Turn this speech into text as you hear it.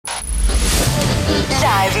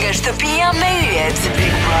Live nga shtëpia me yjet.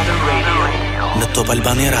 Big Brother Radio. Në Top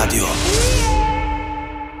Albania Radio.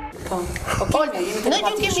 Në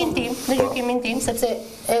gjykimin tim, sepse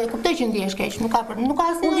kuptoj që ndihesh keq, nuk ka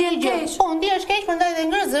asnjë gjë. Po, ndihesh keq, prandaj dhe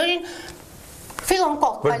ngre zërin, fillon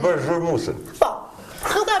kokë. Për të bërë zhurmusën. Po.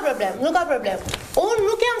 Nuk ka problem. Unë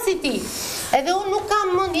nuk jam si ti. Edhe unë nuk kam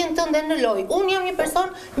mendjen tënde në lojë. Unë jam një person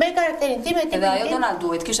me karakterin tim e Edhe ajo do na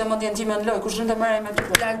duhet, kishe mendjen time në lojë, kush rënte merrej me ty.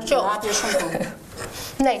 Aty shumë punë.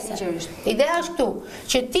 Nejse, ideja është këtu,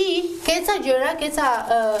 që ti ke ca gjëra, ke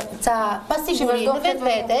ca pasiguri në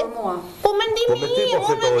vetvete. Po mendimi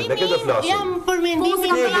jam për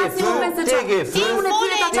mendimin Ti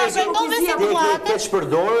ke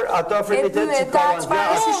shpërdor ato afrimitet që ka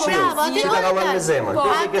në zemër.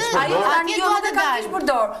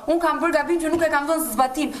 Unë kam bërë gabim që nuk e kam dhënë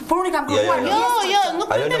zbatim, por unë i kam kërkuar. Jo, nuk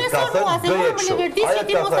më intereson mua, se unë më libertisë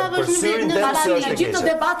ti mos ta vësh në gjithë në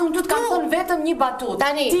debat unë ty të kam thënë vetëm një batut.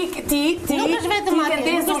 Tani, ti ke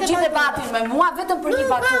ndezur gjithë debatin me mua vetëm për një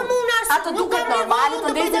batut. Atë duket normale të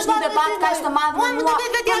ndezësh një debat kaq të madh me mua. Unë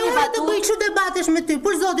duket vetëm të bëj kështu debatesh me ty,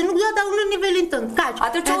 për zotin, nuk do ta unë në nivelin tënd. Kaq.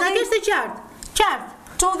 Edhe është e qartë.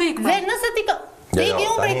 Çodhik. Dhe nëse ti Ti ke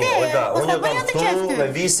unë prej te, unë kam thënë me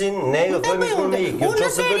visin, ne ju thëmi kur me ikë.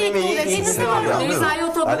 Nëse do me ikë, Derisa ajo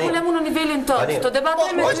të bëjmë në nivelin tënd. Të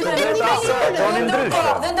debatojmë me ty.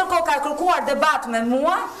 Dhe ndërkohë ka kërkuar debat me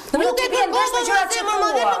mua, nuk e bën dashnë gjërat që më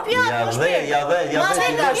dhe në pjatë. Ja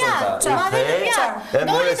dhe,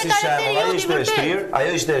 more si shërë,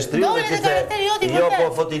 ajo ishte e shtrirë dhe ti the, jo po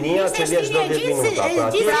Fotonia, që ljesh do 10 minuta.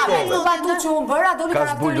 Gjitha me në batu që unë bëra, do një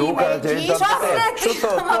para të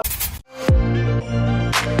rime.